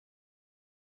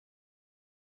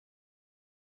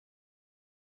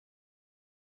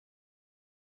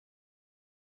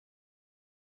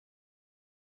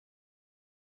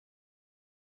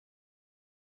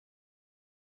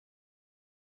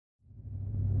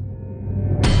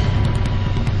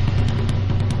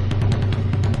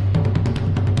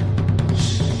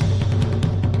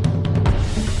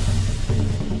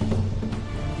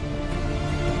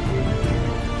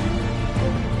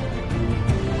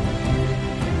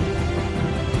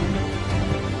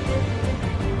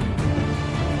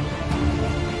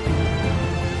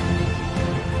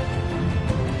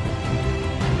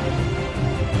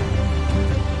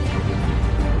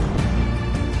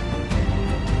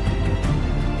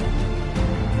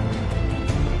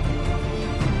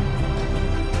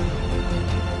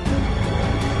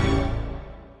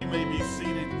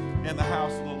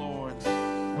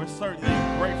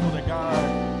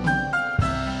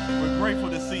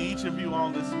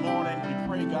morning. We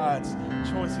pray God's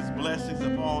choicest blessings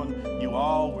upon you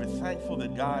all. We're thankful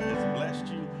that God has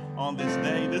blessed you on this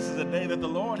day. This is a day that the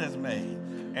Lord has made,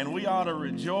 and we ought to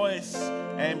rejoice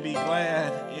and be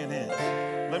glad in it.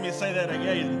 Let me say that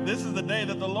again. This is the day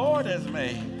that the Lord has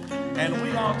made, and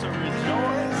we ought to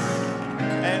rejoice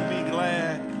and be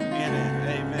glad in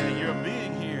it. Amen. Your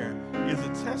being here is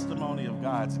a testimony of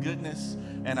God's goodness,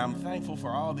 and I'm thankful for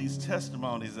all these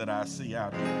testimonies that I see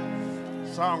out here.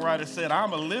 Songwriter said,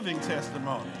 I'm a living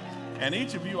testimony, and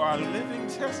each of you are living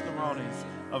testimonies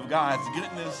of God's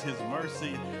goodness, His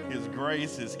mercy, His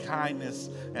grace, His kindness,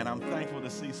 and I'm thankful to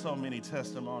see so many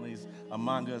testimonies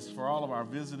among us. For all of our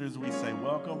visitors, we say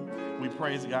welcome. We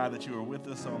praise God that you are with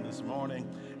us on this morning,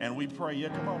 and we pray,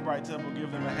 come on, Bright Temple,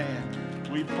 give them a hand.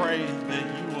 We pray that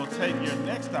you will take your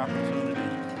next opportunity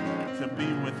to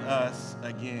be with us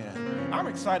again. I'm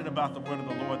excited about the word of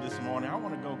the Lord this morning. I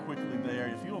want to go quickly there.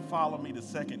 If you'll follow me to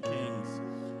 2 Kings,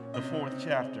 the 4th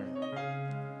chapter,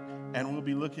 and we'll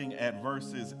be looking at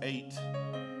verses 8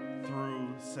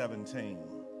 through 17.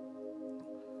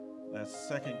 That's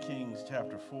 2 Kings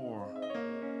chapter 4,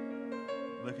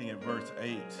 looking at verse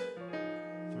 8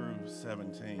 through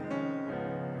 17.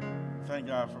 Thank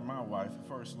God for my wife, the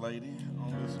First Lady,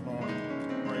 on this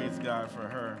morning. Praise God for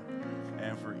her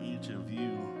and for each of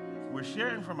you. We're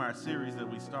sharing from our series that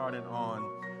we started on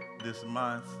this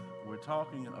month. We're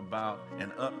talking about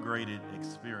an upgraded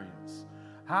experience.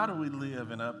 How do we live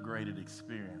an upgraded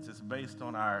experience? It's based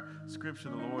on our scripture.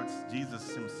 The Lord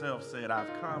Jesus himself said,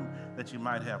 I've come that you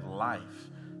might have life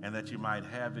and that you might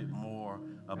have it more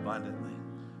abundantly.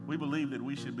 We believe that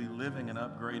we should be living an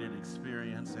upgraded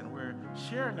experience, and we're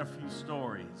sharing a few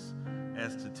stories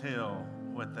as to tell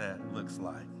what that looks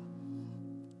like.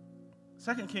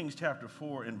 2 Kings chapter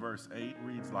 4 in verse 8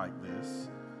 reads like this.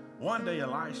 One day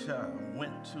Elisha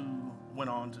went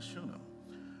on to Shunem,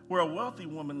 where a wealthy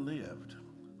woman lived,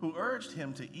 who urged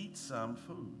him to eat some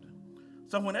food.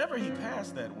 So whenever he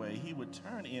passed that way, he would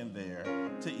turn in there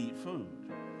to eat food.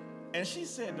 And she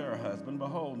said to her husband,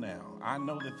 Behold now, I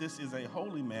know that this is a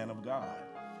holy man of God,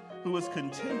 who is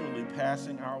continually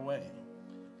passing our way.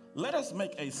 Let us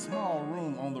make a small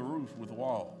room on the roof with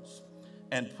walls,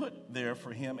 and put there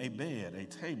for him a bed, a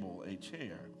table, a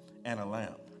chair, and a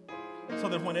lamp, so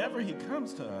that whenever he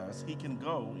comes to us, he can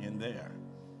go in there.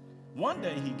 One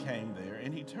day he came there,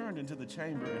 and he turned into the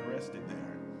chamber and rested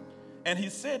there. And he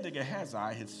said to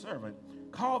Gehazi, his servant,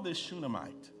 Call this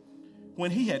Shunammite.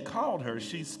 When he had called her,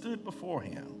 she stood before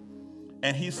him.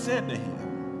 And he said to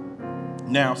him,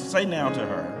 Now say now to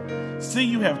her, See,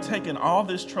 you have taken all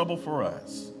this trouble for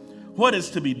us. What is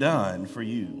to be done for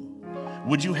you?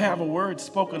 Would you have a word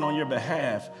spoken on your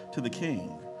behalf to the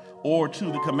king, or to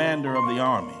the commander of the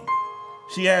army?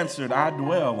 She answered, I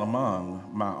dwell among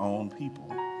my own people.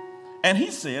 And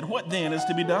he said, What then is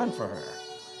to be done for her?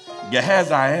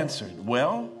 Gehazi answered,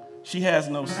 Well, she has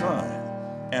no son,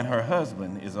 and her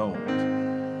husband is old.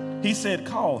 He said,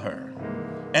 Call her.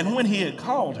 And when he had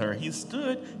called her, he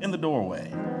stood in the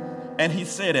doorway. And he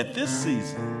said, At this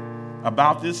season,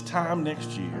 about this time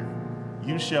next year,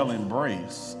 you shall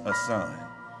embrace a son.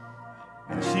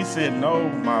 And she said, No,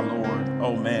 my Lord,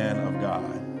 O man of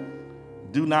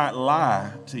God, do not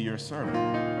lie to your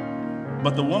servant.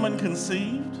 But the woman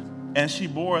conceived, and she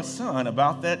bore a son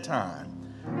about that time,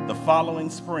 the following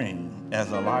spring,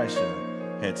 as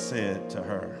Elisha had said to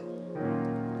her.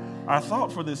 Our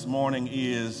thought for this morning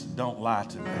is, don't lie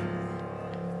to me.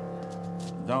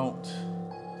 Don't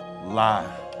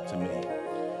lie to me.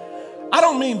 I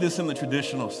don't mean this in the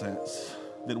traditional sense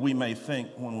that we may think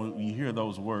when we hear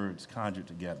those words conjured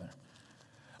together.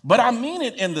 But I mean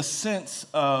it in the sense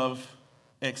of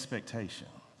expectation.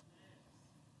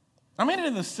 I mean it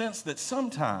in the sense that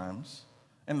sometimes,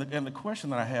 and the question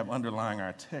that I have underlying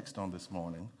our text on this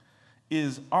morning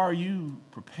is, are you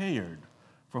prepared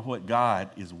for what God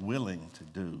is willing to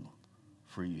do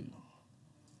for you?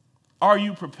 Are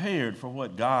you prepared for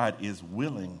what God is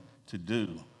willing to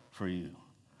do for you?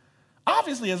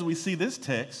 Obviously, as we see this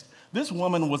text, this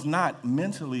woman was not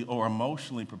mentally or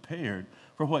emotionally prepared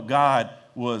for what God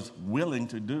was willing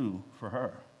to do for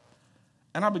her.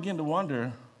 And I begin to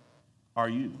wonder, are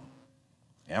you?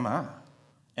 Am I?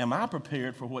 Am I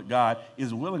prepared for what God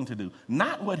is willing to do?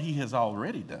 Not what he has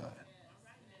already done,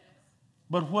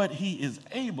 but what he is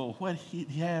able, what he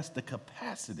has the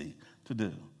capacity to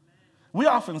do. We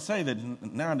often say that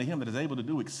now unto him that is able to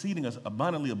do exceeding us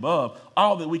abundantly above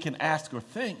all that we can ask or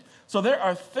think. So there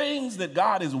are things that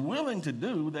God is willing to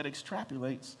do that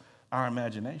extrapolates our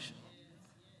imagination.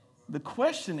 The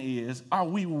question is, are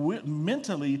we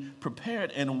mentally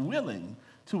prepared and willing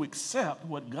to accept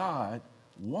what God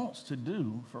wants to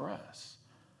do for us?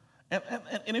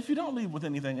 And if you don't leave with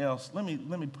anything else, let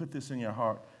me put this in your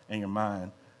heart and your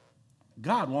mind.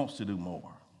 God wants to do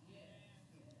more.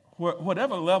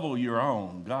 Whatever level you're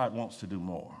on, God wants to do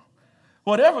more.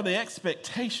 Whatever the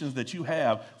expectations that you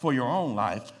have for your own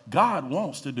life, God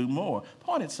wants to do more.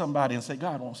 Point at somebody and say,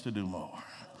 God wants to do more.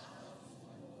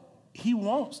 He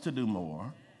wants to do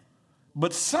more,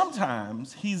 but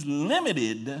sometimes he's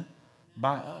limited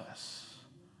by us.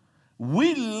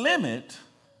 We limit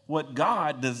what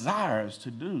God desires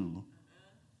to do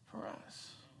for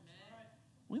us.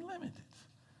 We limit it.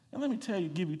 And let me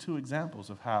give you two examples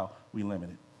of how we limit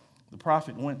it. The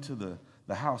prophet went to the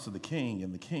house of the king,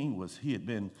 and the king he had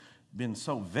been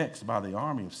so vexed by the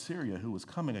army of Syria who was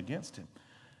coming against him.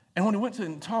 And when he went to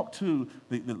and talked to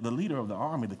the leader of the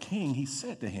army, the king, he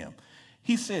said to him,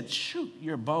 he said, shoot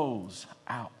your bows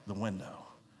out the window.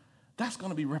 That's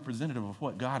going to be representative of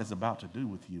what God is about to do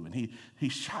with you. And he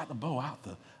shot the bow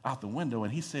out the window,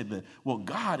 and he said that, well,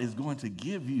 God is going to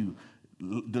give you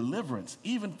deliverance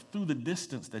even through the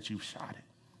distance that you've shot it.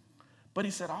 But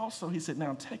he said,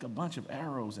 now take a bunch of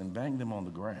arrows and bang them on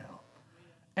the ground.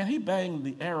 And he banged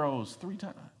the arrows 3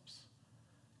 times.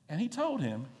 And he told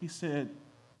him, he said,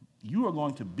 you are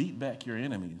going to beat back your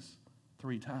enemies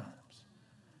 3 times.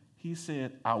 He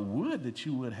said, I would that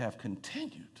you would have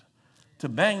continued to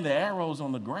bang the arrows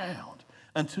on the ground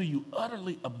until you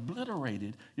utterly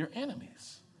obliterated your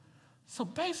enemies. So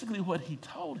basically what he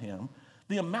told him,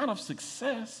 the amount of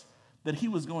success that he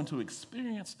was going to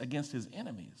experience against his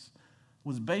enemies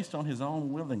was based on his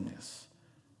own willingness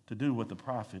to do what the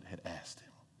prophet had asked him.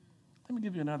 Let me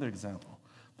give you another example.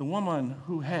 The woman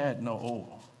who had no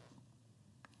oil,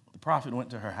 the prophet went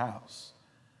to her house,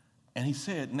 and he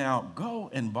said, now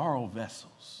go and borrow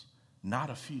vessels,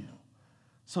 not a few,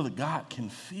 so that God can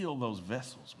fill those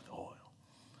vessels with oil.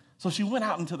 So she went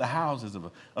out into the houses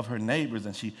of her neighbors,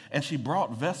 and she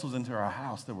brought vessels into her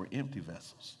house that were empty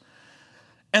vessels.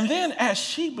 And then as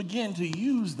she began to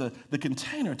use the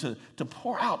container to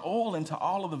pour out oil into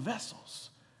all of the vessels,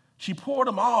 she poured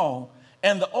them all,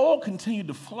 and the oil continued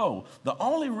to flow. The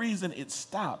only reason it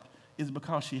stopped is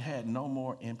because she had no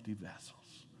more empty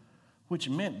vessels, which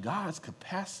meant God's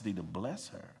capacity to bless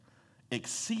her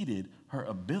exceeded her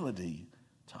ability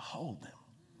to hold them.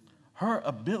 Her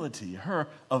ability, her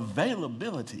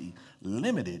availability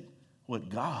limited what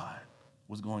God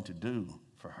was going to do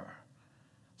for her.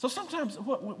 So sometimes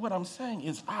what I'm saying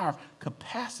is our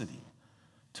capacity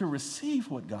to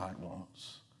receive what God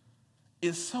wants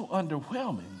is so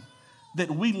underwhelming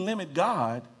that we limit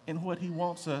God in what he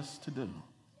wants us to do.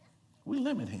 We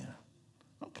limit him.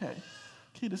 Okay.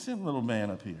 Keita, send little man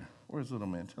up here. Where's little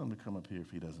man? Tell him to come up here if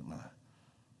he doesn't mind.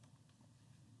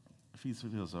 If he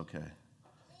feels okay.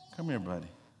 Come here, buddy.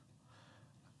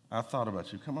 I thought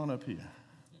about you. Come on up here.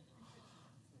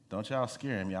 Don't y'all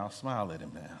scare him. Y'all smile at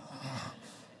him now.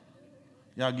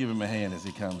 Y'all give him a hand as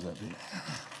he comes up here.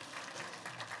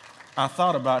 I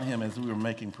thought about him as we were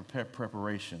making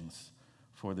preparations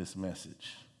for this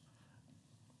message.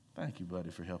 Thank you, buddy,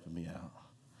 for helping me out.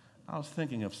 I was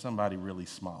thinking of somebody really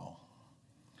small.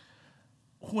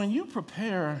 When you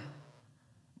prepare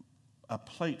a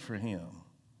plate for him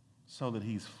so that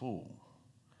he's full,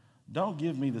 don't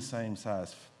give me the same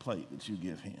size plate that you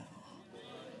give him.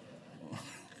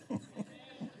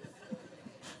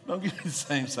 Don't give me the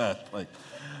same size plate.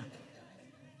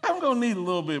 I'm going to need a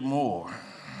little bit more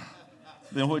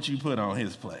than what you put on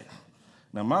his plate.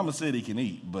 Now, Mama said he can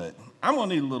eat, but I'm going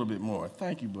to need a little bit more.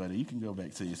 Thank you, buddy. You can go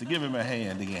back to you. So give him a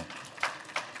hand again.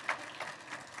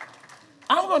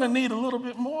 I'm going to need a little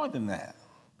bit more than that.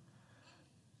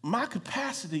 My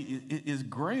capacity is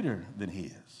greater than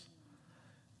his.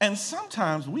 And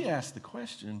sometimes we ask the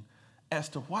question as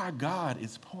to why God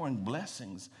is pouring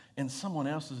blessings in someone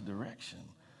else's direction,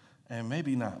 and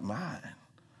maybe not mine,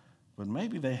 but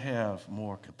maybe they have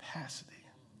more capacity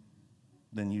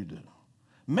than you do.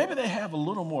 Maybe they have a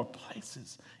little more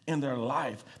places in their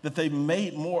life that they've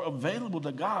made more available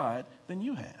to God than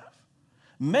you have.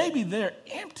 Maybe their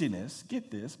emptiness, get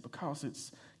this, because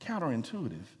it's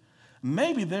counterintuitive,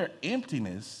 maybe their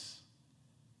emptiness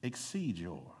exceeds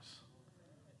yours.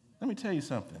 Let me tell you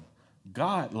something.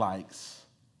 God likes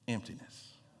emptiness.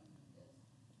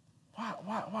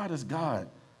 Why does God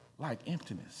like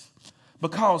emptiness?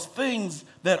 Because things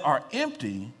that are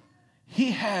empty,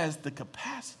 he has the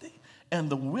capacity and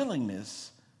the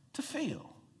willingness to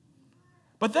fill.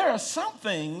 But there are some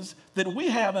things that we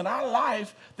have in our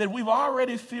life that we've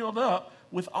already filled up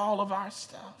with all of our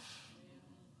stuff,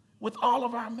 with all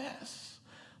of our mess.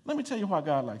 Let me tell you why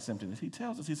God likes emptiness. He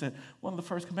tells us, he said, one of the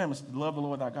first commandments is to love the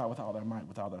Lord thy God with all thy might,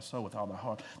 with all thy soul, with all thy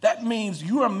heart. That means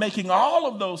you are making all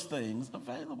of those things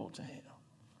available to him.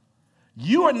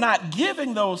 You are not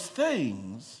giving those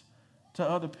things to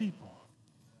other people,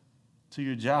 to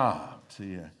your job,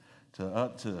 to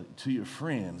your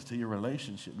friends, to your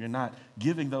relationship. You're not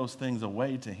giving those things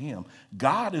away to him.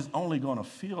 God is only going to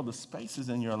fill the spaces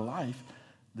in your life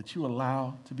that you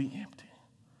allow to be empty.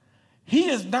 He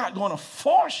is not going to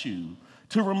force you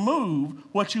to remove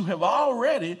what you have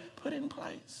already put in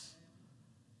place.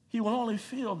 He will only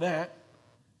fill that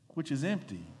which is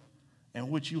empty and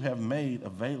which you have made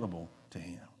available to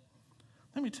him.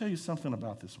 Let me tell you something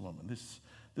about this woman.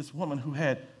 This woman who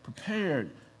had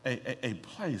prepared a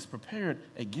place, prepared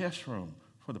a guest room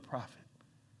for the prophet.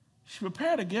 She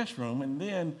prepared a guest room, and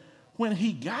then when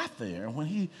he got there,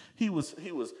 when he was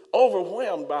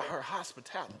overwhelmed by her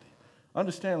hospitality.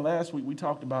 Understand, last week we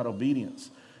talked about obedience,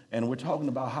 and we're talking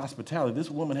about hospitality. This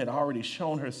woman had already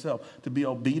shown herself to be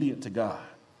obedient to God.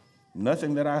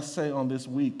 Nothing that I say on this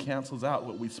week cancels out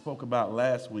what we spoke about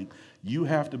last week. You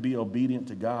have to be obedient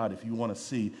to God if you want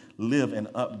to live an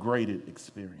upgraded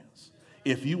experience,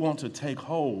 if you want to take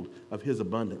hold of his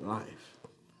abundant life.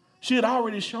 She had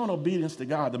already shown obedience to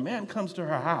God. The man comes to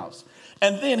her house,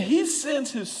 and then he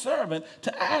sends his servant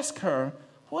to ask her,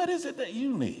 what is it that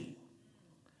you need?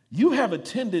 You have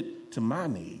attended to my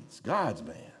needs, God's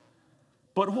man.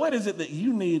 But what is it that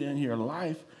you need in your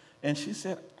life? And she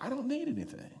said, I don't need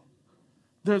anything.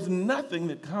 There's nothing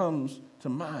that comes to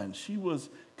mind. She was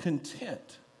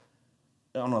content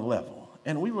on a level.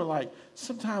 And we were like,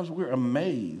 sometimes we're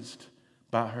amazed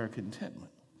by her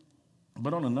contentment.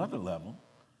 But on another level,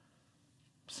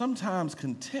 sometimes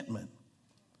contentment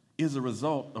is a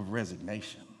result of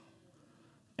resignation.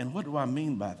 And what do I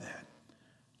mean by that?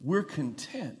 We're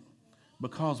content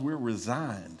because we're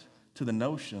resigned to the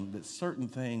notion that certain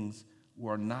things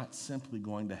were not simply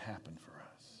going to happen for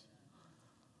us.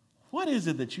 What is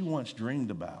it that you once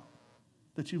dreamed about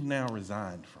that you've now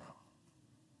resigned from?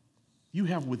 You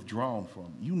have withdrawn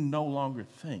from. You no longer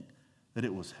think that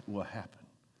it will happen.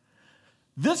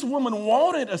 This woman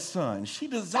wanted a son. She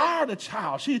desired a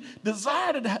child. She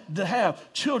desired to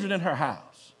have children in her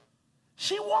house.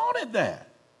 She wanted that.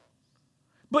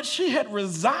 But she had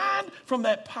resigned from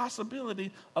that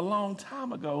possibility a long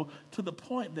time ago, to the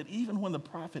point that even when the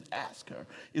prophet asked her,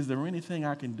 is there anything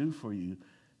I can do for you?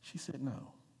 She said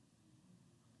no.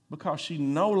 Because she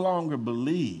no longer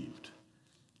believed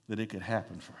that it could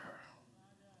happen for her.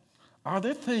 Are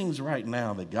there things right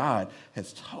now that God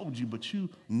has told you, but you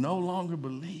no longer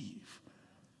believe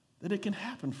that it can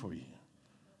happen for you?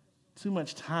 Too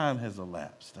much time has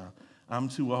elapsed. I'm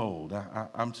too old.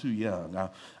 I'm too young.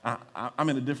 I'm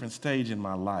in a different stage in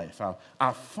my life.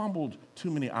 I've fumbled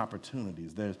too many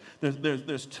opportunities.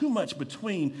 There's too much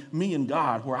between me and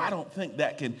God where I don't think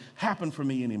that can happen for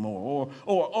me anymore.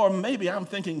 Or maybe I'm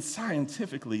thinking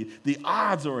scientifically the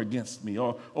odds are against me,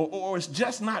 or it's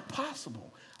just not possible.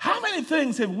 How many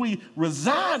things have we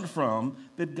resigned from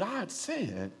that God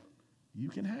said you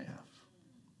can have?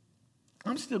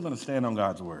 I'm still going to stand on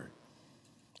God's word.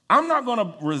 I'm not going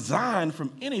to resign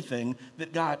from anything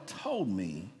that God told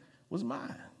me was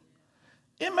mine.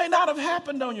 It may not have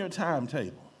happened on your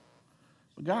timetable,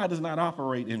 but God does not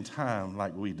operate in time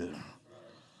like we do.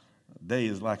 A day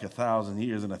is like 1,000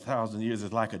 years, and 1,000 years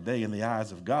is like a day in the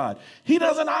eyes of God. He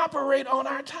doesn't operate on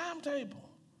our timetable.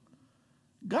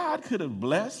 God could have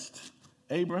blessed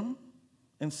Abram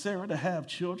and Sarah to have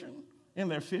children in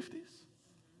their 50s,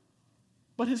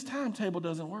 but his timetable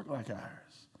doesn't work like ours.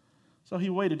 So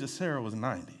he waited till Sarah was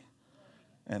 90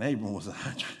 and Abram was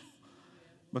 100.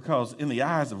 Because in the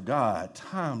eyes of God,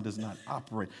 time does not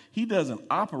operate. He doesn't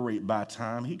operate by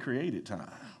time. He created time.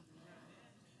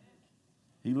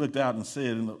 He looked out and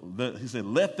said,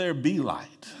 let there be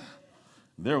light.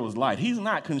 There was light. He's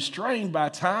not constrained by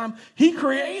time. He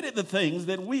created the things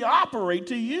that we operate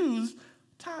to use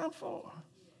time for.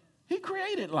 He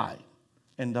created light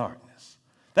and darkness.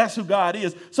 That's who God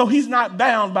is. So he's not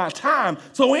bound by time.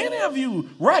 So any of you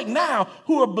right now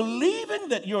who are believing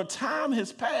that your time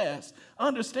has passed,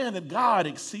 understand that God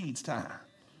exceeds time.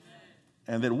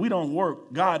 And that we don't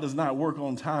work, God does not work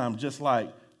on time just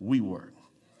like we work.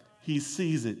 He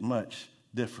sees it much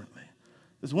differently.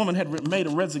 This woman had made a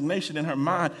resignation in her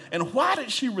mind. And why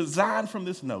did she resign from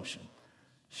this notion?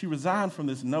 She resigned from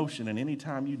this notion, and any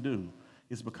time you do,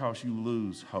 it's because you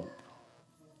lose hope.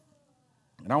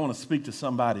 And I want to speak to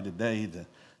somebody today to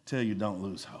tell you don't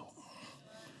lose hope.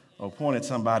 Or point at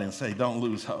somebody and say, don't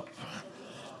lose hope.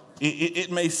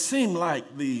 It may seem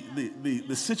like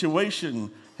the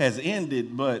situation has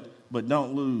ended, but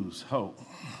don't lose hope.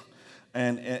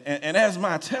 And as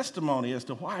my testimony as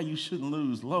to why you shouldn't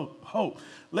lose hope,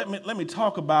 let me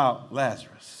talk about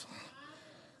Lazarus.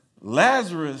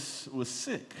 Lazarus was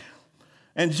sick.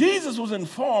 And Jesus was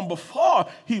informed before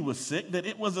he was sick that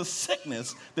it was a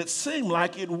sickness that seemed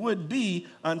like it would be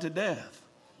unto death.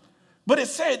 But it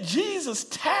said Jesus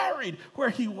tarried where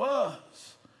he was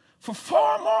for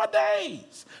 4 more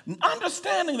days,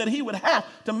 understanding that he would have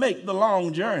to make the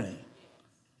long journey.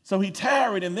 So he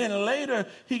tarried, and then later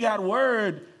he got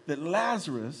word that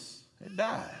Lazarus had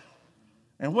died.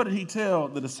 And what did he tell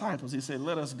the disciples? He said,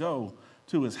 let us go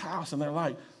to his house. And they're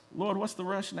like, Lord, what's the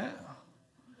rush now?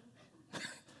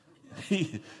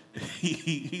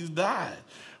 He's died.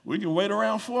 We can wait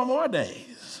around 4 more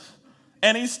days,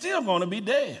 and he's still going to be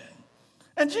dead.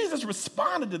 And Jesus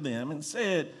responded to them and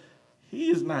said, he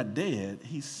is not dead,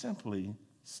 he simply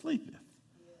sleepeth.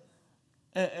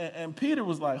 And Peter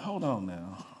was like, hold on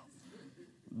now.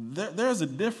 There's a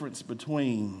difference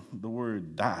between the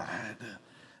word died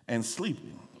and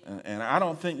sleeping. And I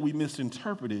don't think we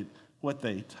misinterpreted what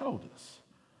they told us.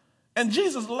 And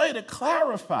Jesus later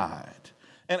clarified,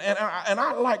 and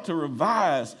I'd like to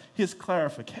revise his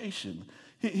clarification.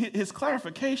 His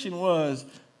clarification was,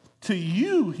 to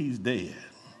you he's dead,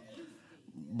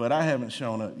 but I haven't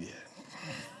shown up yet.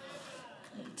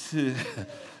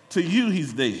 To you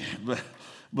he's dead,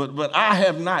 but I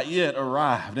have not yet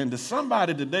arrived. And to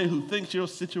somebody today who thinks your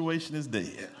situation is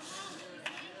dead,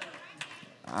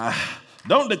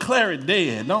 don't declare it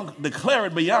dead. Don't declare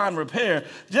it beyond repair.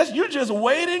 You're just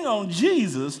waiting on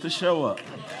Jesus to show up.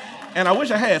 And I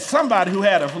wish I had somebody who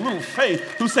had a little faith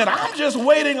who said, I'm just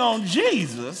waiting on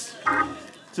Jesus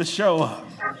to show up.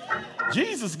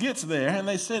 Jesus gets there, and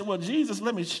they said, well, Jesus,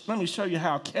 let me show you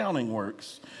how counting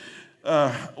works.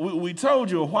 We told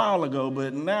you a while ago,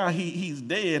 but now he's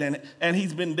dead, and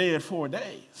he's been dead 4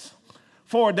 days.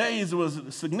 4 days was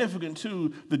significant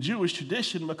to the Jewish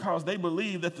tradition because they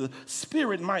believed that the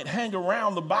spirit might hang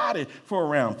around the body for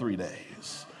around 3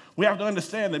 days. We have to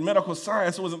understand that medical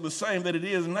science wasn't the same that it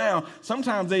is now.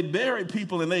 Sometimes they'd bury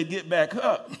people and they'd get back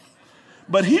up.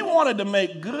 But he wanted to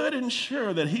make good and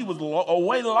sure that he was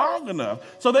away long enough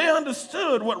so they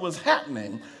understood what was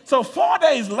happening. So 4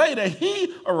 days later,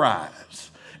 he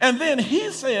arrives. And then he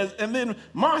says, and then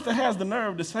Martha has the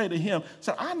nerve to say to him,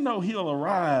 so I know he'll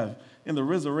arrive in the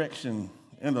resurrection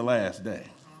in the last day.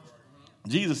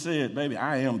 Jesus said, baby,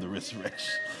 I am the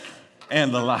resurrection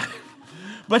and the life.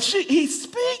 But he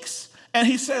speaks and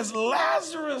he says,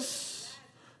 Lazarus,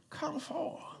 come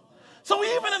forth. So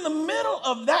even in the middle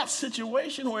of that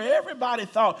situation where everybody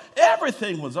thought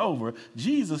everything was over,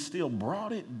 Jesus still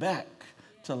brought it back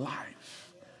to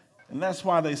life. And that's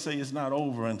why they say it's not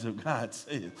over until God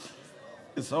says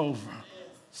it's over.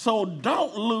 So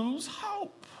don't lose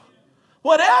hope.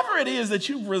 Whatever it is that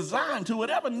you've resigned to,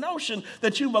 whatever notion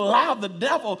that you've allowed the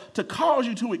devil to cause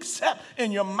you to accept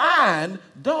in your mind,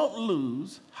 don't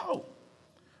lose hope.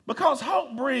 Because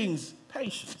hope brings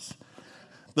patience.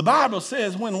 The Bible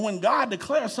says when God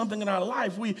declares something in our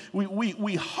life,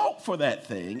 we hope for that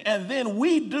thing, and then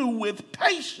we do with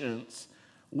patience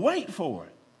wait for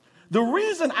it. The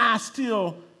reason I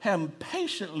still am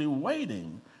patiently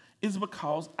waiting is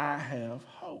because I have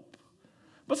hope.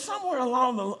 But somewhere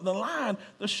along the line,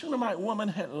 the Shunammite woman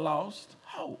had lost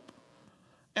hope.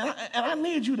 And I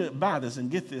need you to buy this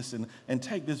and get this and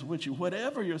take this with you.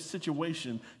 Whatever your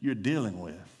situation you're dealing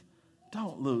with,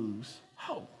 don't lose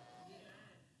hope.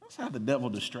 That's how the devil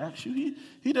distracts you.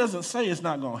 He doesn't say it's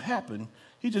not going to happen.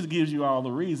 He just gives you all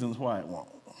the reasons why it won't.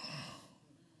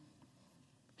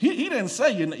 He didn't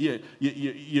say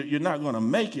you're not going to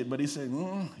make it, but he said,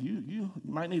 you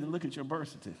might need to look at your birth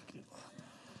certificate.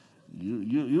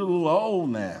 You're a little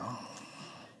old now.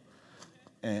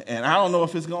 And I don't know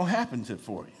if it's going to happen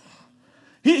for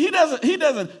you. He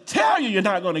doesn't tell you you're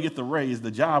not going to get the raise,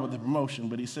 the job, or the promotion,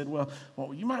 but he said, well,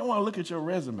 you might want to look at your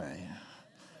resume.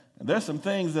 And there's some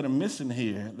things that are missing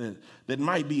here that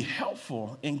might be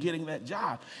helpful in getting that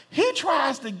job. He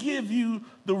tries to give you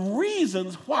the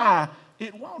reasons why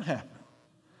it won't happen.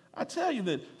 I tell you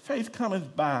that faith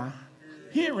cometh by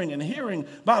hearing, and hearing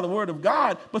by the word of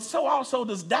God, but so also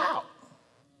does doubt.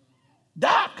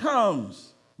 Doubt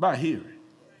comes by hearing.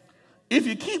 If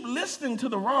you keep listening to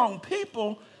the wrong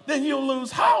people, then you'll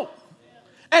lose hope.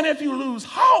 And if you lose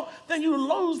hope, then you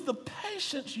lose the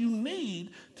patience you need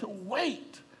to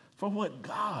wait for what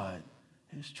God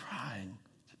is trying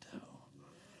to do.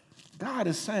 God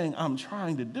is saying, I'm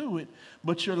trying to do it,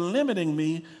 but you're limiting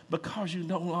me because you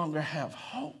no longer have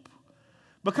hope.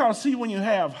 Because, see, when you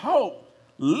have hope,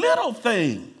 little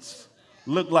things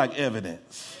look like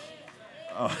evidence.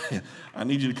 I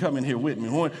need you to come in here with me.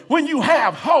 When you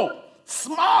have hope,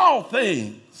 small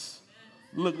things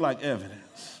look like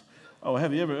evidence. Oh,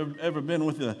 have you ever been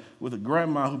with a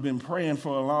grandma who's been praying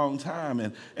for a long time,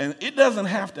 and it doesn't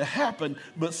have to happen,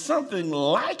 but something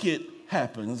like it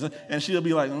happens, and she'll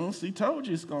be like, see, told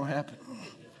you it's going to happen.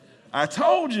 I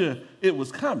told you it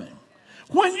was coming.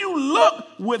 When you look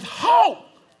with hope,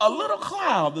 a little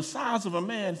cloud the size of a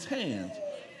man's hand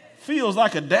feels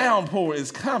like a downpour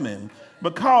is coming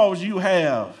because you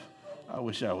have, I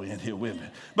wish I were in here with me,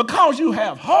 because you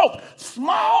have hope,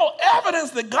 small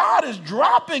evidence that God is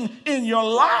dropping in your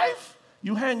life,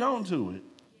 you hang on to it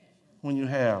when you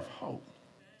have hope.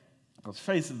 Because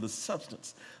faith is the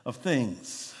substance of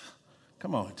things.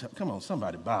 Come on,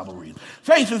 somebody Bible read.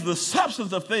 Faith is the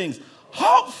substance of things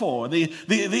hoped for, the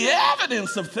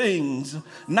evidence of things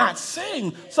not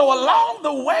seen. So along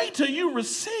the way to you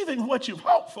receiving what you've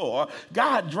hoped for,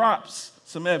 God drops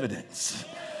some evidence.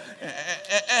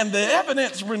 And the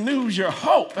evidence renews your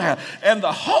hope, and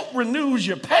the hope renews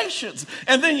your patience.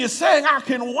 And then you're saying, I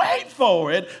can wait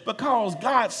for it because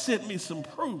God sent me some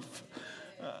proof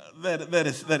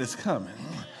that it's coming.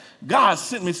 God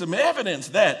sent me some evidence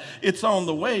that it's on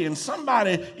the way. And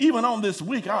somebody, even on this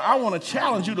week, I want to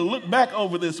challenge you to look back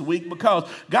over this week because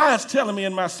God's telling me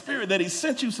in my spirit that he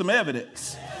sent you some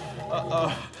evidence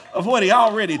of what he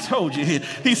already told you.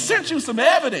 He sent you some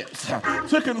evidence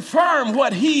to confirm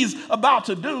what he's about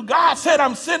to do. God said,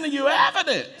 I'm sending you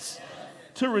evidence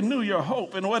to renew your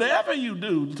hope. And whatever you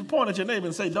do, to point at your neighbor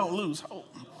and say, don't lose hope.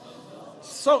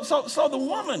 So the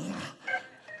woman,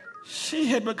 she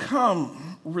had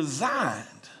become resigned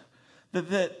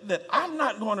that I'm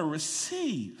not going to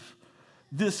receive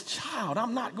this child.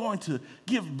 I'm not going to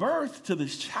give birth to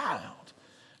this child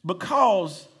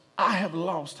because I have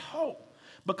lost hope,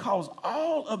 because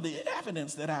all of the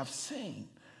evidence that I've seen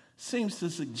seems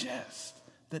to suggest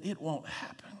that it won't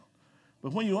happen.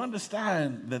 But when you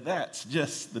understand that that's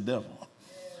just the devil,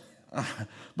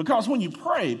 because when you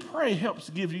prayer helps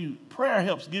give you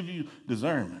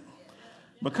discernment.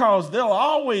 Because there'll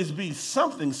always be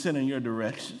something sent in your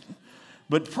direction.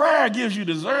 But prayer gives you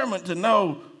discernment to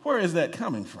know, where is that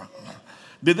coming from?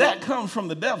 Did that come from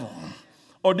the devil?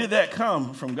 Or did that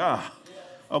come from God?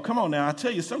 Oh, come on now. I tell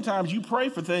you, sometimes you pray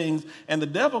for things and the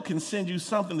devil can send you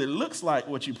something that looks like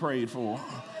what you prayed for.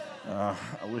 I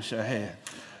wish I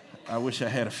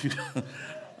had a few.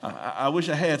 I wish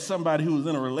I had somebody who was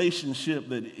in a relationship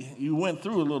that you went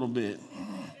through a little bit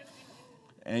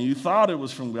and you thought it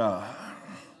was from God.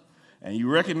 And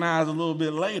you recognize a little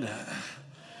bit later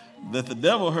that the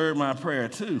devil heard my prayer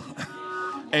too.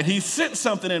 And he sent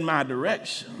something in my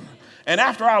direction. And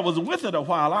after I was with it a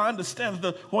while, I understand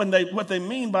what they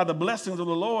mean by the blessings of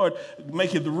the Lord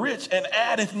maketh rich and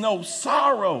addeth no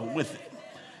sorrow with it.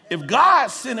 If God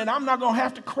sent it, I'm not going to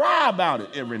have to cry about it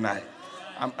every night.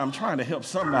 I'm trying to help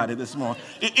somebody this morning.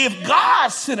 If God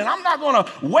sent it, I'm not going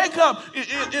to wake up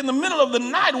in the middle of the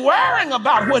night worrying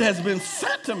about what has been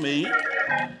sent to me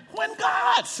when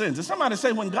God sends it. Somebody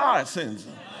say, when God sends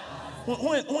it.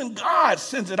 When God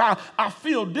sends it, I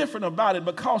feel different about it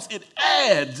because it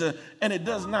adds and it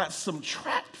does not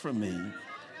subtract from me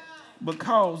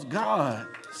because God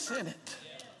sent it.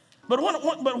 But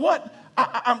what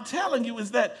I'm telling you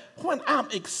is that when I'm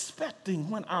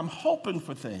expecting, when I'm hoping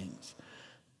for things,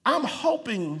 I'm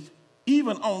hoping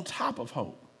even on top of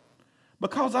hope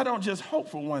because I don't just hope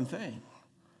for one thing.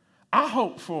 I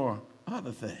hope for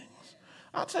other things.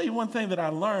 I'll tell you one thing that I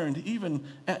learned even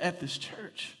at this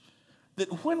church,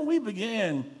 that when we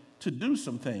began to do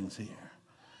some things here,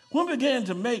 when we began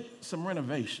to make some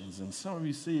renovations, and some of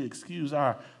you see, excuse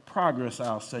our progress,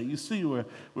 I'll say, you see we're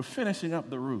finishing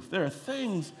up the roof. There are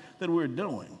things that we're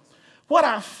doing. What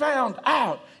I found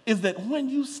out is that when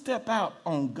you step out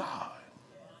on God,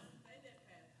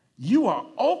 you are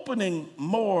opening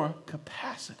more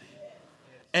capacity,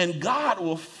 and God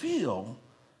will fill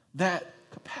that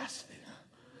capacity.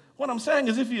 What I'm saying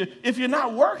is if you're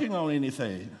not working on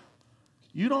anything,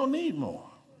 you don't need more.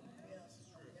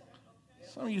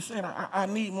 Some of you saying, I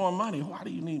need more money. Why do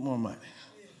you need more money?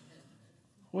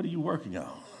 What are you working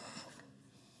on?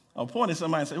 I'll point at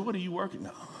somebody and say, what are you working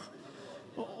on?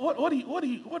 What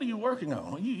are you working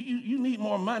on? You need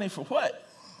more money for what?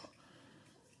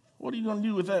 What are you going to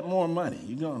do with that more money?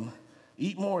 You going to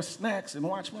eat more snacks and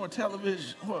watch more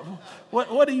television?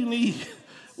 What do you need?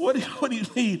 What do you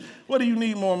need? What do you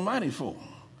need more money for?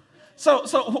 So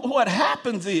what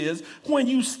happens is when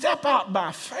you step out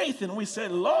by faith and we say,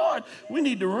 Lord, we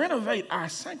need to renovate our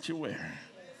sanctuary.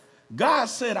 God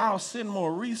said, I'll send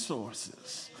more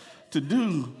resources to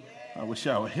do, I wish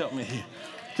y'all would help me here,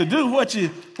 to do what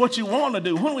you want to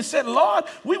do. When we said, Lord,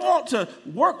 we want to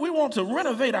work, we want to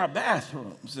renovate our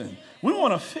bathrooms, and we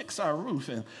want to fix our roof.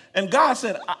 And God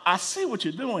said, I see what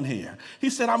you're doing here. He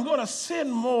said, I'm going to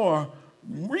send more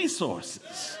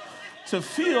resources to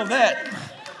fill that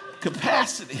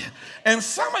capacity. And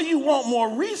some of you want more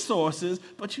resources,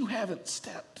 but you haven't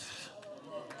stepped.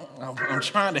 I'm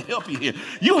trying to help you here.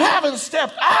 You haven't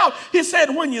stepped out. He said,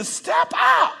 when you step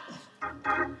out,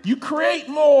 you create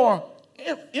more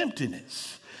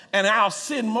emptiness, and I'll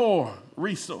send more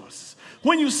resources.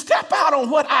 When you step out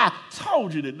on what I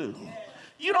told you to do,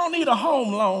 you don't need a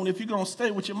home loan if you're going to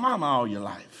stay with your mama all your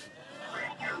life.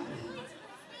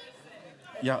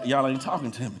 Y'all ain't talking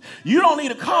to me. You don't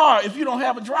need a car if you don't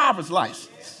have a driver's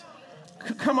license.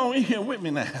 Come on in here with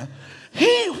me now.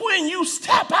 When you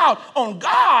step out on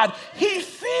God, he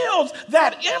fills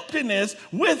that emptiness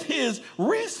with his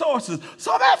resources.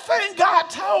 So that thing God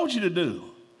told you to do,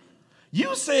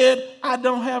 you said, I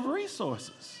don't have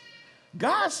resources.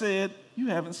 God said, you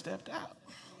haven't stepped out.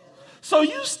 So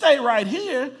you stay right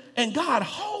here, and God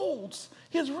holds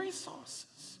his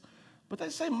resources. But they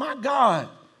say, my God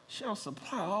shall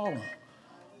supply all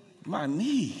my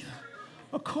need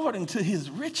according to his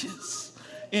riches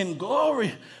in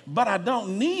glory, but I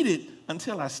don't need it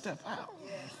until I step out.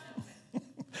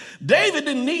 David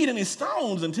didn't need any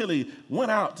stones until he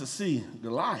went out to see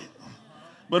Goliath.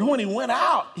 But when he went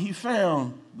out, he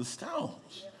found the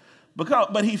stones.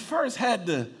 But he first had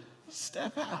to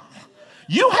step out.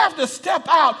 You have to step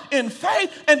out in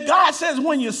faith, and God says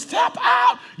when you step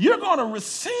out, you're going to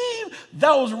receive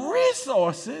those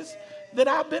resources that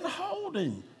I've been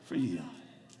holding for you.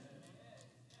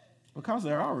 Because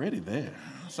they're already there.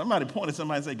 Somebody point at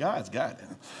somebody and say, God's got it.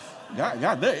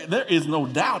 God, there is no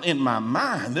doubt in my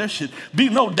mind. There should be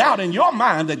no doubt in your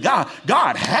mind that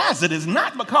God has it. It's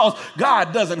not because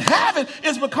God doesn't have it.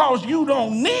 It's because you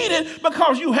don't need it,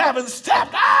 because you haven't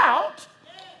stepped out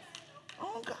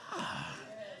on God.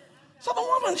 So the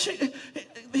woman,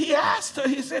 he asked her,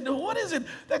 he said, what is it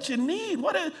that you need?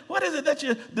 What is it that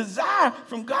you desire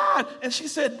from God? And she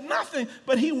said, nothing.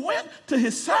 But he went to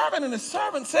his servant, and his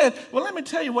servant said, well, let me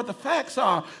tell you what the facts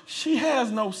are. She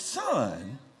has no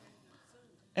son,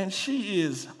 and she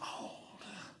is old.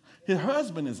 Her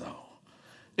husband is old.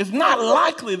 It's not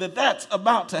likely that that's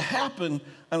about to happen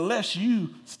unless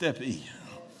you step in.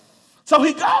 So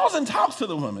he goes and talks to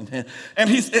the woman, and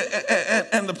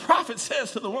the prophet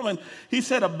says to the woman, he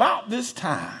said, about this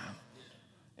time,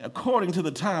 according to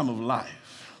the time of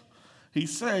life,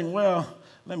 he's saying, well,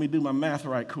 let me do my math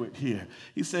right quick here.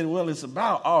 He said, well, it's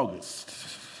about August.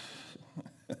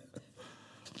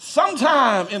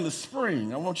 Sometime in the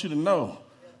spring, I want you to know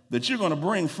that you're going to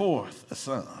bring forth a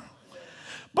son.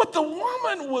 But the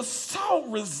woman was so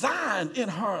resigned in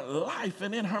her life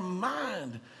and in her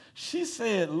mind. She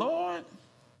said, Lord,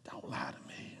 don't lie to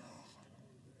me.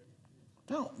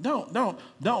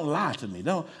 Don't lie to me.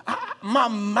 My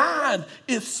mind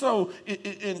is so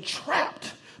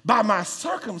entrapped by my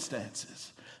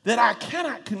circumstances that I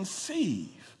cannot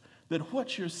conceive that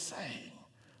what you're saying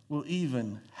will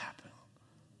even happen.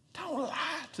 Don't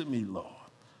lie to me, Lord.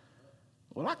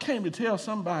 Well, I came to tell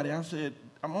somebody, I said,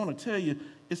 I'm going to tell you,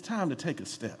 it's time to take a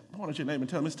step. I want your name and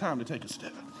tell them it's time to take a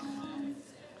step.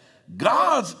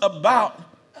 God's about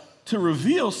to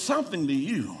reveal something to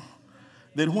you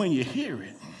that when you hear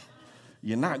it,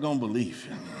 you're not going to believe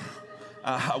it.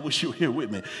 I wish you were here with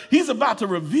me. He's about to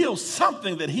reveal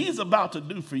something that he's about to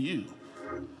do for you.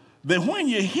 That when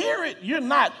you hear it, you're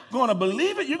not going to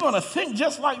believe it. You're going to think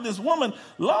just like this woman,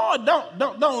 Lord,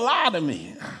 don't lie to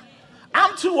me.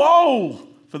 I'm too old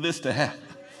for this to happen.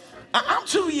 I'm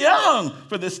too young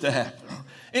for this to happen.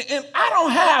 And I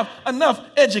don't have enough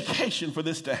education for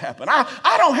this to happen.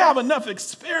 I don't have enough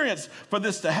experience for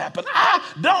this to happen. I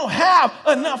don't have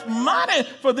enough money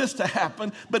for this to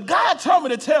happen. But God told me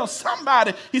to tell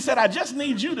somebody, he said, I just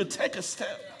need you to take a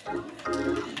step.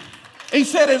 He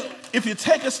said, if you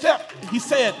take a step, he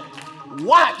said,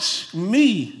 watch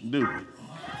me do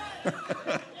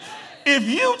it. If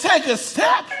you take a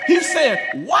step, he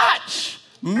said, watch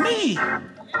me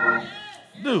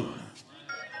do it.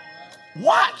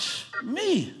 Watch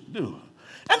me do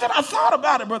it. And then I thought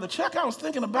about it, Brother Chuck. I was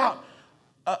thinking about,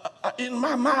 in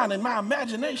my mind, in my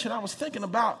imagination, I was thinking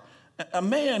about a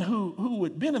man who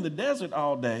had been in the desert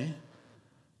all day,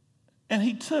 and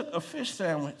he took a fish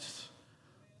sandwich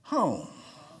home.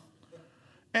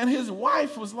 And his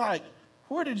wife was like,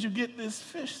 where did you get this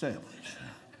fish sandwich?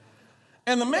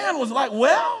 And the man was like,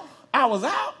 well, I was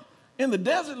out in the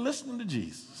desert listening to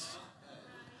Jesus.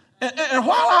 And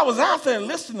while I was out there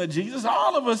listening to Jesus,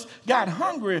 all of us got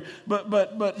hungry,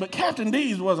 but Captain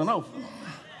D's wasn't open.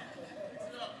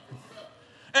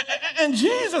 And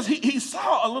Jesus, he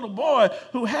saw a little boy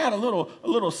who had a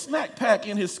little snack pack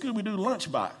in his Scooby-Doo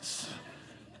lunchbox.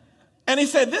 And he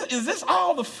said, is this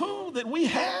all the food that we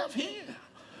have here?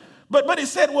 But he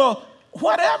said, well,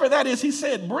 whatever that is, he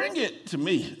said, bring it to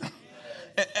me.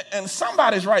 And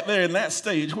somebody's right there in that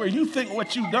stage where you think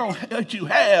what you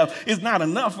have is not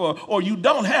enough, or you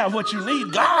don't have what you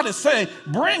need. God is saying,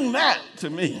 bring that to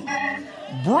me.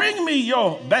 Bring me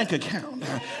your bank account.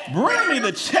 Bring me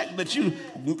the check that you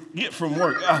get from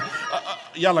work.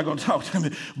 Y'all are going to talk to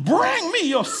me. Bring me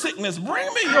your sickness. Bring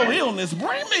me your illness.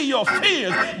 Bring me your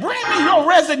fears. Bring me your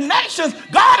resignations.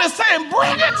 God is saying,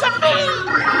 bring it to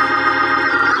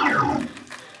me.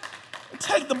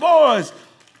 Take the boys'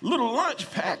 little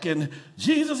lunch pack, and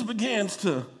Jesus begins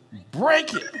to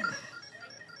break it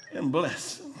and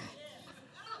bless it.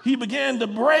 He began to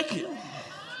break it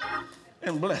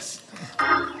and bless it.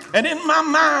 And in my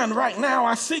mind right now,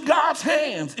 I see God's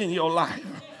hands in your life,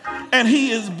 and he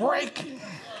is breaking.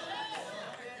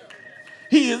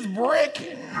 He is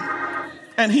breaking,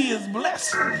 and he is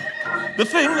blessing. The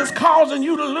thing that's causing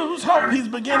you to lose hope, he's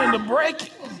beginning to break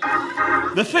it.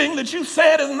 The thing that you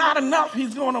said is not enough,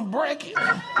 he's going to break it.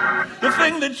 The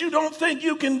thing that you don't think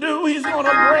you can do, he's going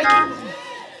to break it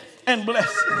and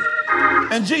bless it.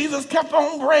 And Jesus kept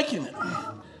on breaking it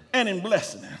and in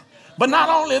blessing it. But not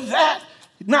only that,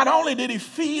 not only did he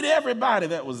feed everybody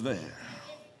that was there,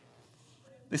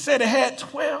 they said they had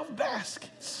 12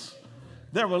 baskets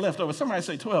that were left over. Somebody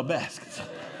say 12 baskets.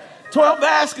 12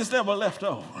 baskets that were left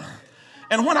over.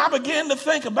 And when I began to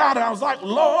think about it, I was like,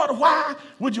 Lord, why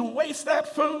would you waste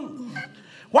that food?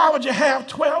 Why would you have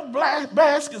 12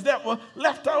 baskets that were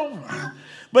left over?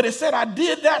 But it said, I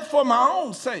did that for my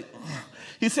own sake.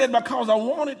 He said, because I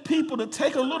wanted people to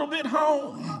take a little bit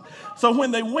home. So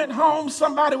when they went home,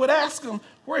 somebody would ask them,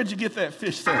 where'd you get that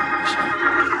fish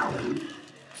sandwich?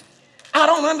 I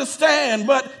don't understand,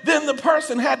 but then the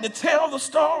person had to tell the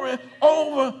story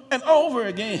over and over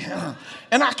again.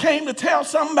 And I came to tell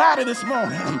somebody this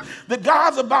morning that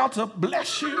God's about to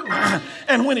bless you.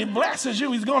 And when he blesses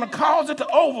you, he's going to cause it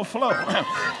to overflow.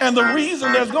 And the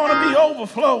reason there's going to be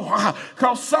overflow,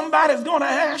 because somebody's going to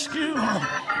ask you,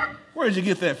 where'd you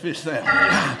get that fish sandwich?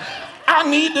 I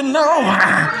need to know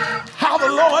how the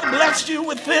Lord blessed you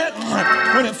with it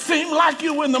when it seemed like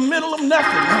you were in the middle of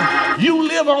nothing. You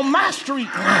live on my street.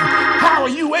 How are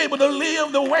you able to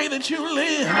live the way that you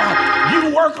live?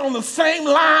 You work on the same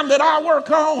line that I work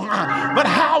on. But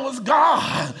how was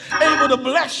God able to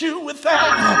bless you with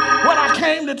that? What I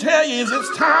came to tell you is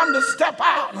it's time to step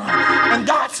out. And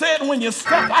God said, when you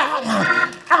step out,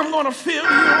 I'm going to fill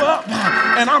you up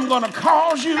and I'm going to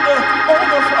cause you to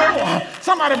overflow.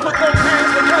 Somebody put those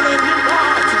hands together and give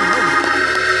God some praise.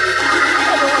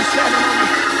 Everyone standing on me.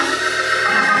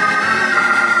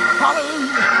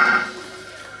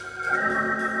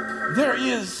 Hallelujah. There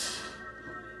is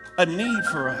a need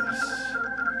for us.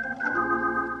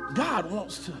 God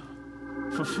wants to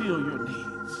fulfill your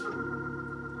needs.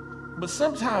 But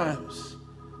sometimes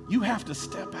you have to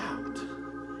step out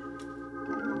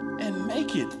and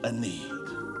make it a need.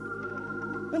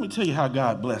 Let me tell you how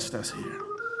God blessed us here.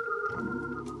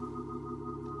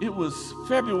 It was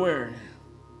February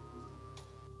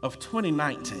of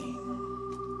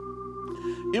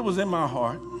 2019. It was in my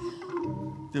heart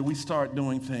that we start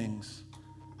doing things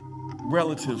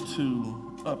relative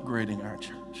to upgrading our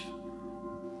church.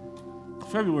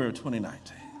 February of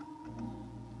 2019.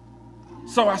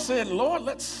 So I said, Lord,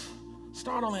 let's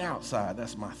start on the outside.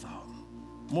 That's my thought.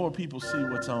 More people see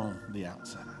what's on the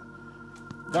outside.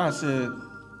 God said,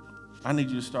 I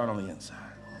need you to start on the inside.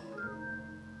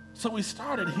 So we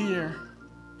started here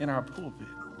in our pulpit,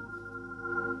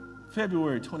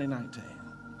 February 2019,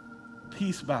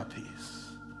 piece by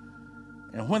piece.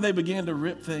 And when they began to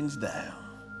rip things down,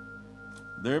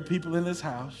 there are people in this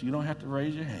house, you don't have to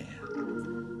raise your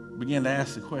hand, began to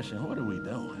ask the question, what are we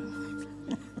doing?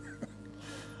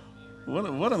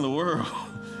 What in the world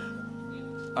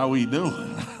are we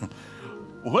doing?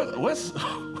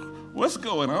 What's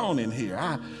going on in here?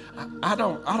 I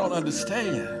don't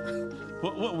understand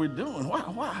what we're doing.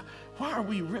 Why are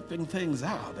we ripping things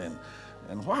out? And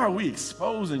why are we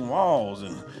exposing walls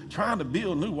and trying to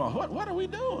build new walls? What are we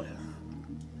doing?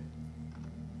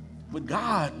 But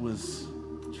God was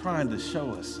trying to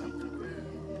show us something.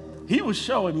 He was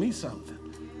showing me something.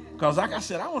 Because like I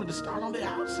said, I wanted to start on the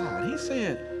outside. He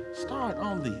said, start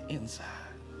on the inside.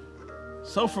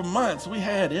 So for months, we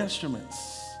had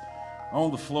instruments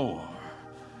on the floor.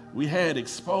 We had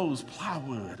exposed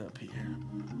plywood up here.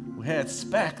 We had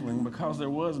spackling because there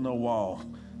was no wall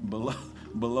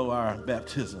below our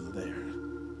baptism there.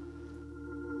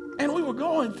 And we were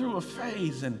going through a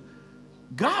phase, and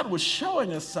God was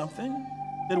showing us something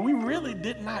that we really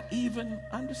did not even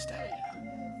understand.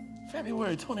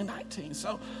 February 2019.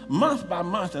 So month by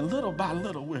month and little by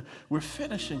little, we're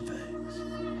finishing things.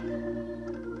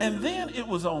 And then it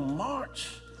was on March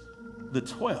the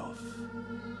 12th,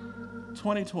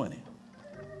 2020.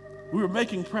 We were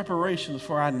making preparations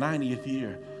for our 90th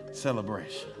year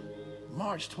celebration.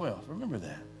 March 12th, remember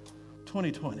that,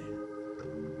 2020.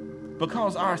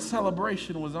 Because our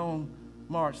celebration was on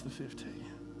March the 15th.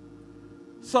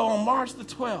 So on March the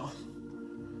 12th,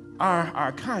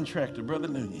 our contractor, Brother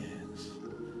Nunez,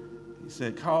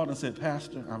 he called and said,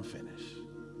 Pastor, I'm finished.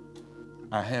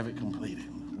 I have it completed.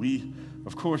 We,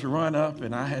 of course, run up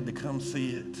and I had to come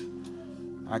see it.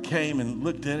 I came and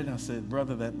looked at it and I said,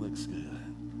 brother, that looks good.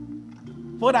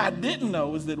 What I didn't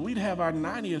know is that we'd have our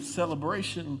 90th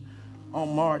celebration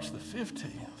on March the 15th.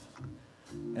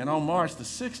 And on March the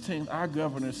 16th, our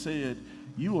governor said,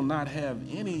 you will not have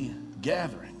any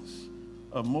gatherings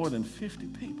of more than 50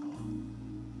 people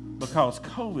because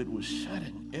COVID was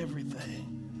shutting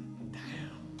everything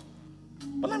down.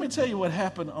 But let me tell you what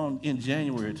happened in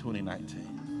January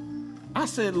 2019. I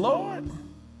said, Lord,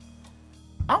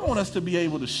 I want us to be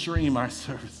able to stream our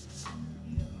services.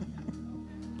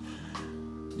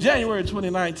 January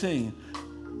 2019.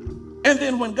 And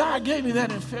then when God gave me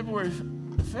that in February,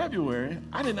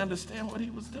 I didn't understand what he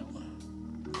was doing.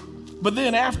 But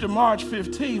then after March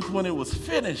 15th, when it was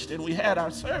finished and we had our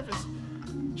service,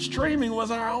 streaming was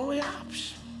our only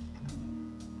option.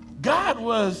 God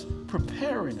was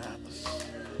preparing us.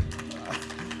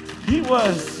 He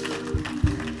was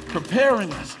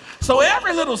preparing us. So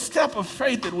every little step of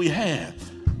faith that we had,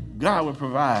 God would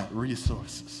provide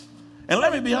resources. And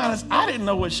let me be honest, I didn't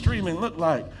know what streaming looked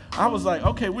like. I was like,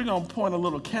 okay, we're going to point a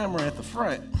little camera at the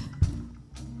front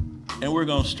and we're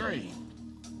going to stream.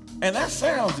 And that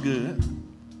sounds good.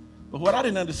 But what I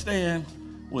didn't understand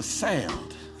was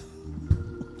sound.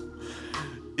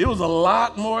 It was a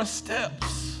lot more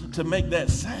steps to make that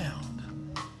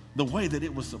sound the way that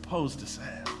it was supposed to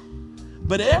sound.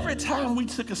 But every time we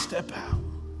took a step out,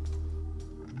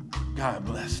 God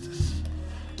blessed us.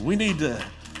 We need to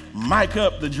mic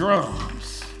up the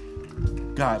drums.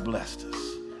 God blessed us.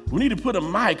 We need to put a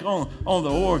mic on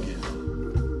the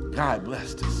organ. God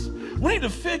blessed us. We need to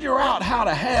figure out how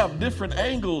to have different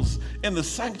angles in the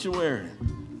sanctuary.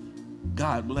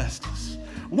 God blessed us.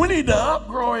 We need to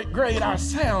upgrade our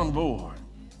soundboard.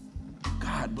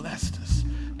 God blessed us.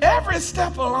 Every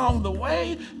step along the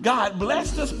way, God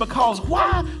blessed us because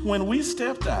why? When we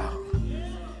stepped out,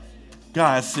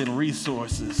 God sent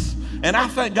resources. And I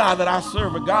thank God that I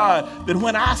serve a God that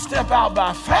when I step out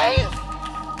by faith,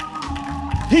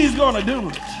 he's going to do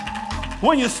it.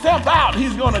 When you step out,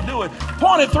 he's going to do it.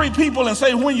 Point at 3 people and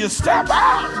say, when you step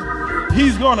out,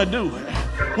 he's going to do it.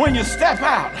 When you step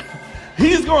out,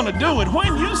 he's going to do it.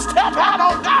 When you step out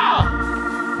on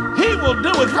God, he will do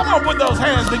it. Come on, put those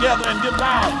hands together and give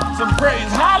God some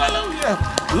praise. Hallelujah.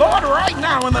 Lord, right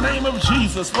now in the name of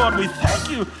Jesus, Lord, we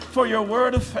thank you for your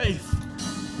word of faith.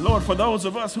 Lord, for those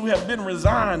of us who have been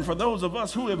resigned, for those of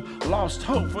us who have lost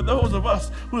hope, for those of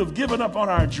us who have given up on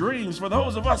our dreams, for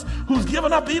those of us who've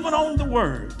given up even on the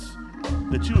words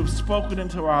that you have spoken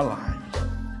into our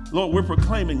lives. Lord, we're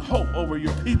proclaiming hope over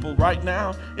your people right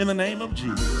now in the name of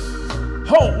Jesus.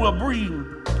 Hope will bring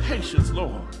patience,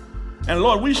 Lord. And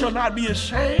Lord, we shall not be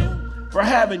ashamed for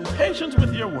having patience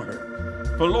with your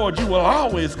word. For Lord, you will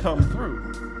always come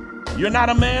through. You're not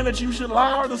a man that you should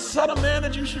lie or the son of man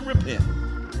that you should repent.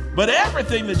 But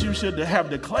everything that you should have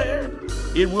declared,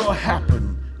 it will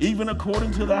happen, even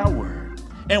according to thy word.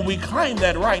 And we claim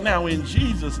that right now in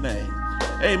Jesus' name.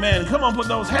 Amen. Come on, put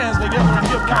those hands together and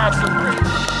give God some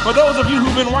praise. For those of you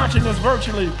who've been watching us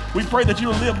virtually, we pray that you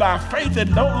will live by faith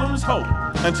and don't lose hope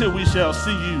until we shall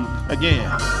see you again.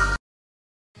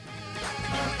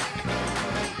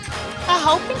 I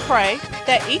hope and pray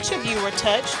that each of you were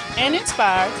touched and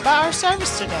inspired by our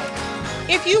service today.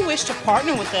 If you wish to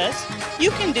partner with us, you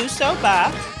can do so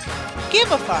by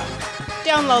Giveify.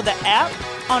 Download the app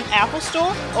on Apple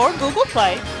Store or Google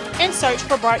Play and search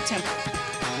for Bright Temple.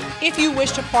 If you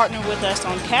wish to partner with us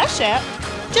on Cash App,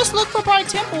 just look for Bright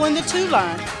Temple in the 2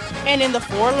 line, and in the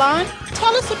 4 line,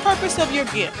 tell us the purpose of your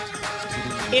gift.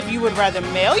 If you would rather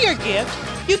mail your gift,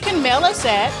 you can mail us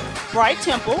at Bright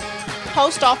Temple,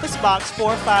 Post Office Box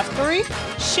 453,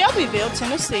 Shelbyville,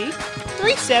 Tennessee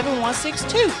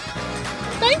 37162.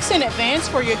 Thanks in advance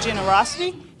for your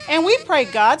generosity, and we pray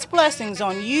God's blessings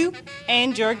on you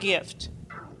and your gift.